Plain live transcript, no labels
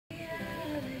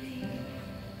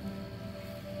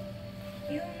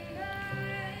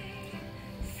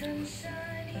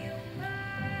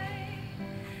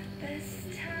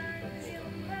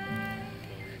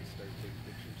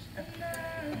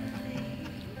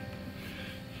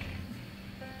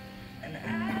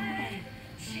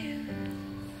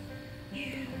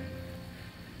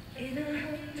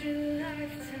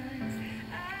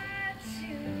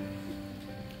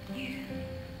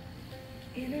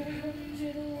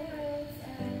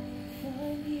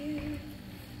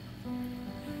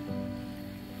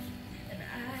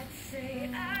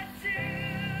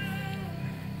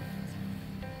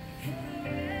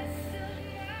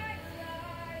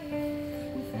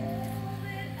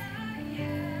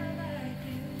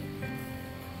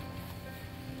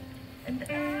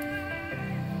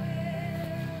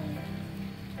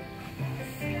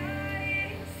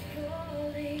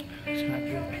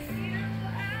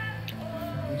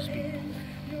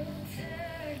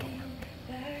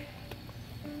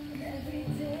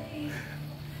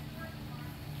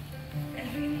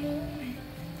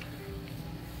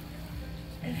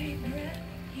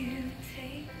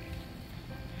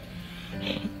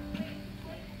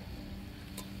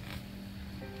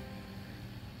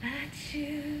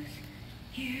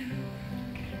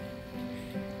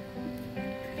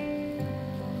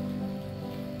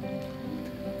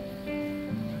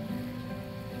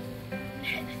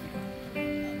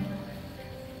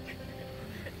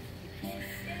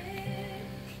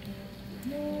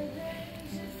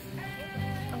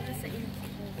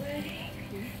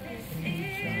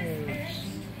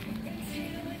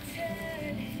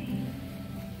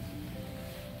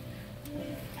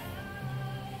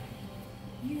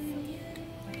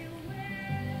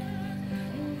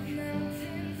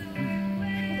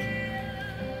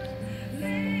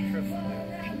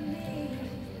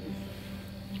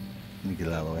Get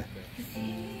it out of the way.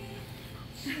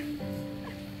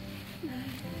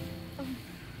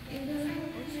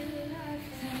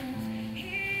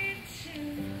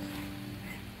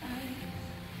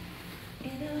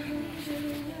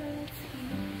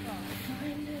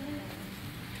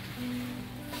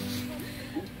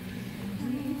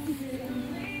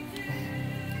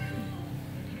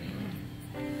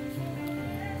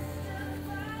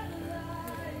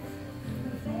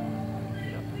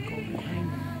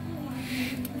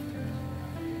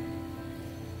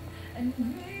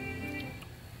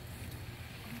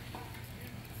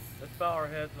 Let's bow our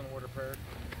heads in a word of prayer.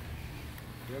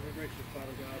 Dear ever gracious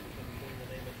Father God, we come before you in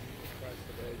the name of Jesus Christ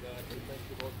today, God. We thank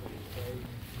you, Lord, for this day.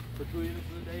 For truly this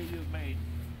is the day you have made.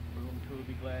 We're going to truly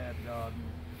be glad, God.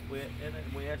 We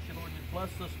ask you, Lord, you'd bless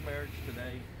this marriage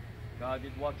today. God,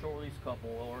 you'd watch over these couple,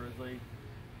 Lord, as they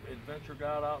adventure,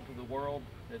 God, out into the world.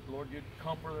 That, Lord, you'd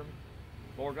comfort them.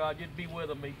 Lord God, you'd be with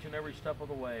them each and every step of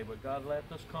the way. But God, let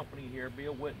this company here be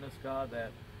a witness, God,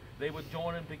 that they would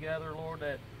join in together, Lord,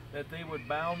 that they would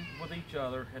bound with each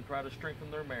other and try to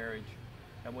strengthen their marriage.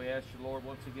 And we ask you, Lord,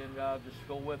 once again, God, just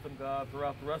go with them, God,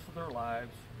 throughout the rest of their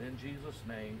lives. In Jesus'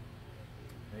 name,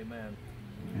 amen.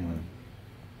 Amen.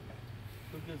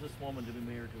 Who gives this woman to be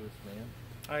married to this man?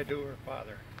 I do, her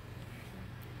father.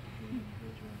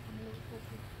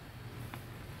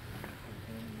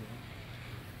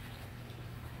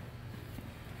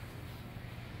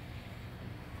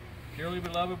 Dearly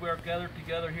beloved, we are gathered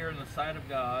together here in the sight of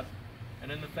God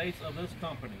and in the face of this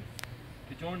company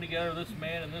to join together this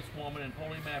man and this woman in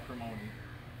holy matrimony,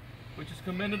 which is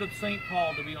commended of St.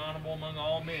 Paul to be honorable among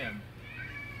all men,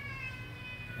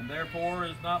 and therefore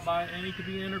is not by any to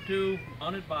be entered to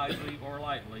unadvisedly or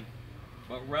lightly,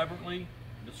 but reverently,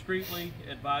 discreetly,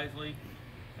 advisedly,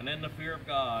 and in the fear of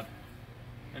God.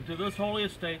 And to this holy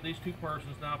estate these two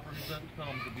persons now present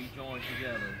come to be joined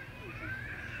together.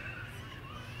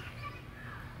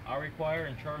 I require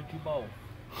and charge you both,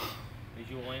 as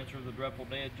you will answer the dreadful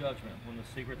day of judgment, when the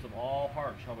secrets of all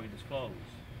hearts shall be disclosed,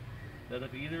 that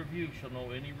if either of you shall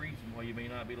know any reason why you may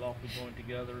not be lawfully joined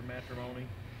together in matrimony,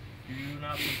 you do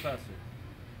not confess it.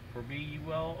 For be ye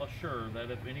well assured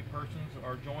that if any persons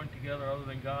are joined together other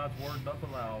than God's word doth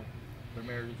allow, their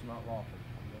marriage is not lawful.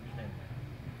 You understand that?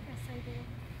 Yes, I do.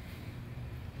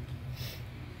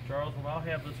 Charles, will thou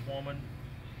have this woman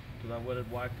to thy wedded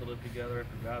wife to live together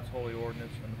after God's holy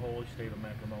ordinance and the holy state of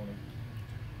matrimony?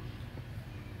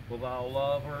 Will thou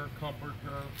love her, comfort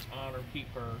her, honor,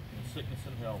 keep her in sickness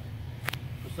and health,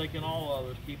 forsaking all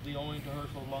others, keep thee only to her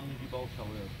so long as you both shall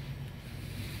live?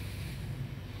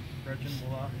 Gretchen,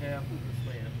 will thou have this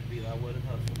man to be thy wedded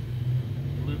husband,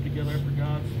 to live together after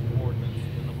God's ordinance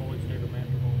in the holy state of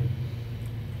matrimony?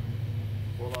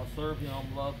 Will thou serve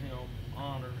him, love him,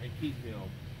 honor, and keep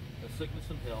him in sickness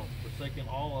and health, forsaking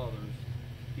all others,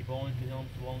 keep only to him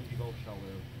so long as you both shall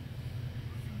live?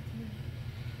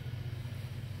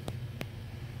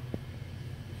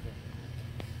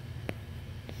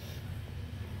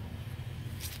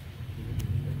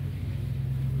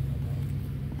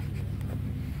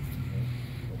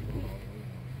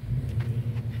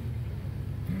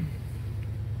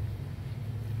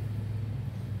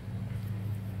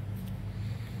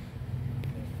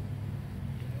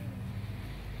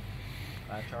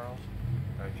 I, Charles,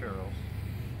 I, Charles,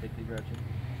 take thee, Gretchen,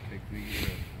 take thee,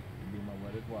 Gretchen, to be my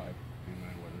wedded wife, be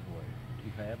my wedded wife, to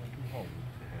have and to hold,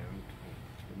 to have and to hold,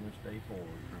 from this day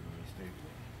forward, from this day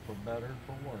forward, for better,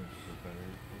 for worse, for better,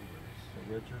 for worse, for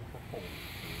richer, for poorer,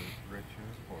 for richer,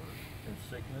 for poorer, in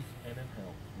sickness and in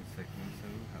health, in sickness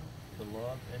and in health, to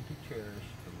love and to cherish,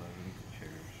 to love and to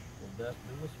cherish, till death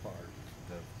do us part,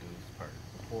 death do us part,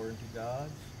 according to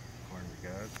God's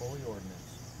holy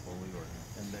ordinance,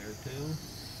 ordinance, and thereto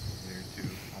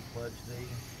I pledge thee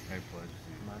I pledge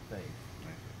thee my faith.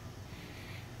 my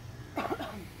faith.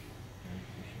 And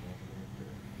you should all go up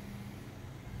there.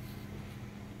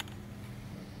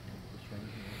 Take this ring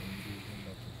here and do him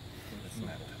up to It's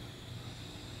not.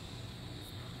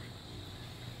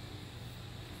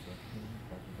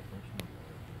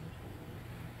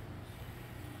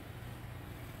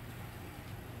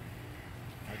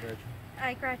 I, Gretchen,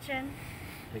 I, Gretchen,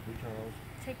 take thee, Charles,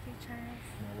 take thee, Charles,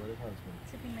 my wedded husband,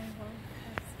 to be my wedded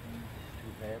husband, to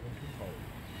have and to hold,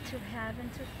 to have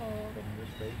and to hold, from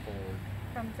this day forward,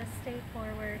 from this day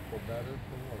forward, for better,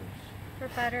 for worse, for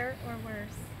better or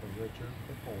worse, for richer,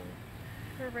 for poorer,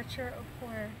 for richer or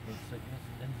poorer, in sickness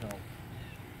and health,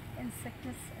 in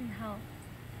sickness and health,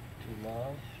 to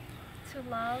love to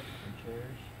love, and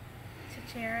cherish, to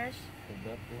cherish, till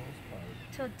death do us part,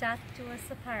 till death do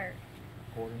us apart,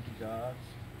 according to God's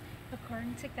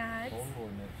according to God's holy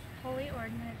ordinance, holy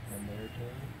ordinance, and thereto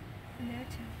and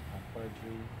thereto I pledge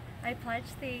thee I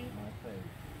pledge thee my faith.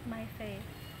 my faith.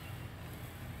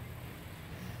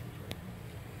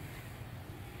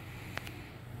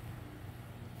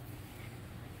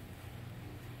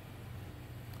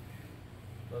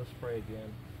 Let us pray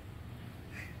again.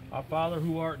 Our Father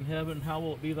who art in heaven,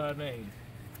 hallowed be thy name.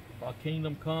 Thy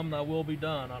kingdom come, thy will be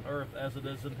done on earth as it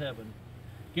is in heaven.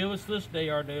 Give us this day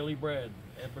our daily bread,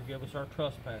 and forgive us our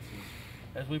trespasses,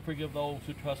 as we forgive those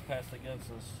who trespass against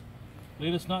us.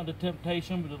 Lead us not into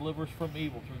temptation, but deliver us from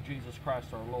evil through Jesus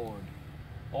Christ our Lord.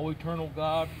 O eternal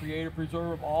God, creator,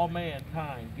 preserver of all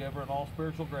mankind, giver of all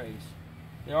spiritual grace,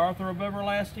 the author of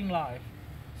everlasting life,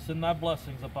 send thy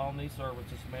blessings upon these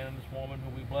servants, this man and this woman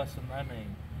whom we bless in thy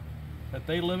name, that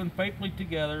they living faithfully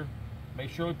together may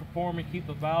surely perform and keep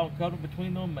the vow and covenant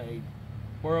between them made,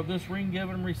 whereof this ring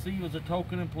given and received as a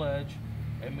token and pledge,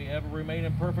 and may ever remain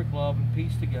in perfect love and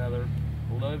peace together,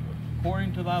 live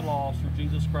according to thy laws through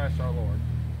Jesus Christ our Lord.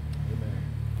 Amen.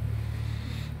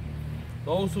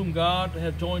 Those whom God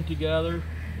hath joined together,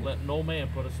 let no man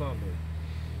put asunder.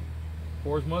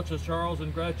 For as much as Charles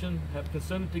and Gretchen have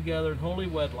consented together in holy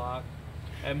wedlock,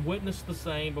 and witnessed the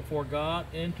same before God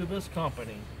and to this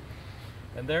company,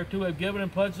 and thereto have given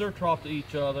and pledged their troth to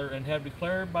each other, and have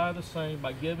declared by the same,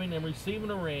 by giving and receiving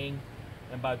a ring,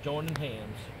 and by joining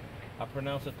hands, I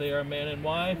pronounce that they are man and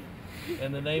wife,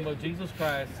 in the name of Jesus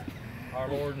Christ, our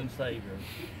Lord and Savior.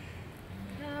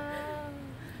 I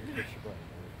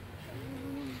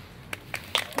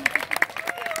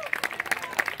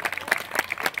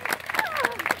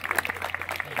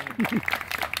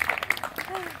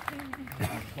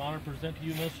want to present to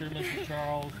you Mr. and Mrs.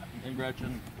 Charles and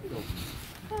Gretchen.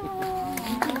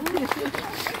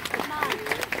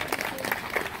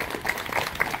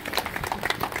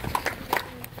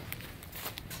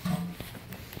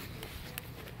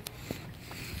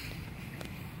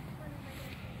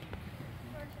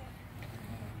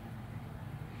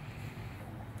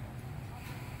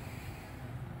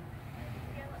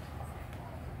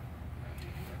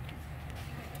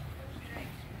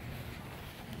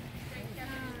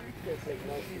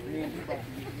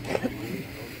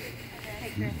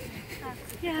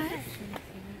 Yes.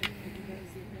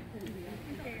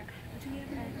 Do you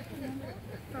have a number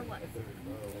for what?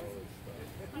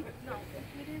 No,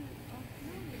 we didn't.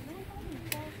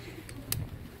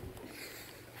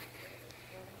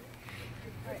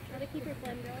 Alright, try to keep your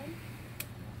blend going.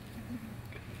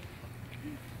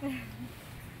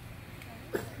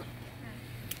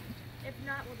 If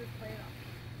not, we'll just play it off.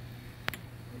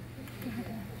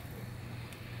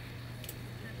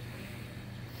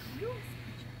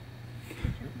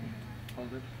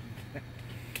 Hold it.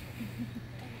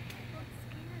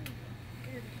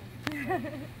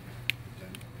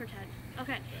 Pretend.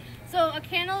 Okay. So a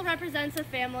candle represents a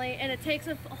family, and it takes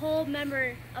a whole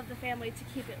member of the family to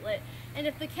keep it lit. And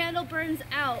if the candle burns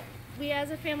out, we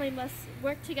as a family must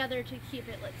work together to keep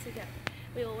it lit together.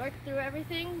 We will work through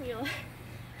everything.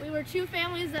 We were two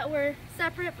families that were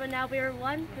separate, but now we are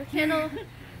one. The candle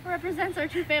represents our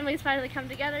two families finally come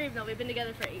together, even though we've been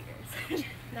together for 8 years.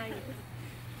 9 years.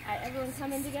 Alright, everyone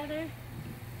come in together.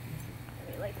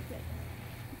 We like it.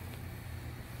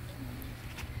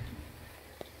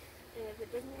 And if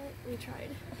it doesn't work, we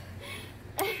tried.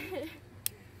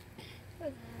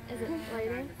 Is it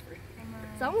lighting?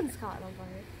 Someone's caught on fire.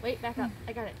 Wait, back up.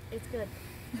 I got it. It's good.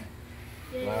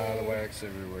 A lot of wax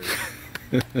everywhere.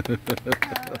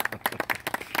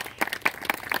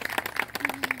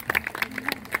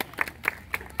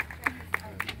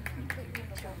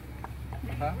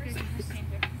 Huh?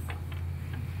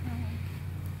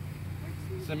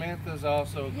 Samantha's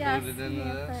also included into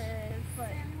this.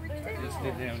 Just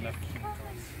didn't have enough.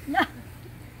 No.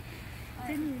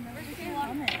 Didn't even know.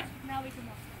 Now we can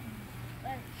walk.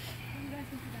 You guys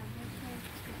can sit down.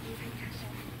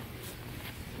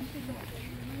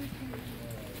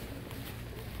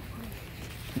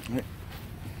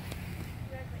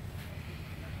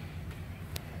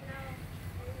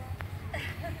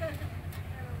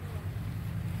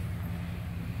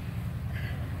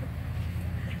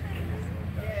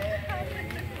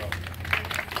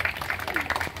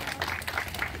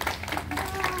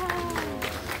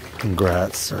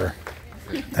 Congrats, sir.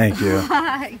 Thank you.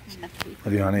 What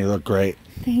do you want? You look great.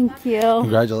 Thank you.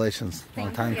 Congratulations.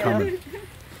 Long time coming.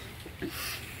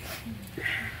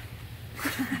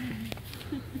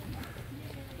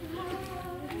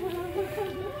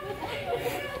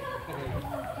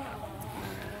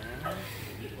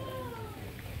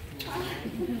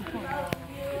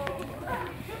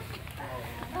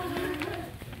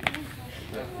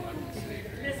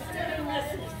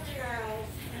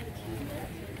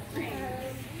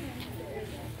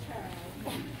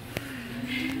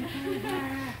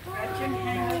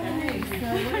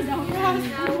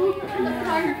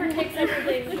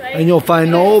 And you'll find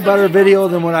no better video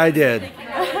than what I did.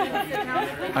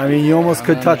 I mean, you almost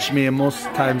could touch me, and most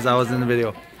times I was in the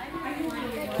video.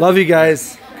 Love you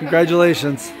guys.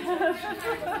 Congratulations.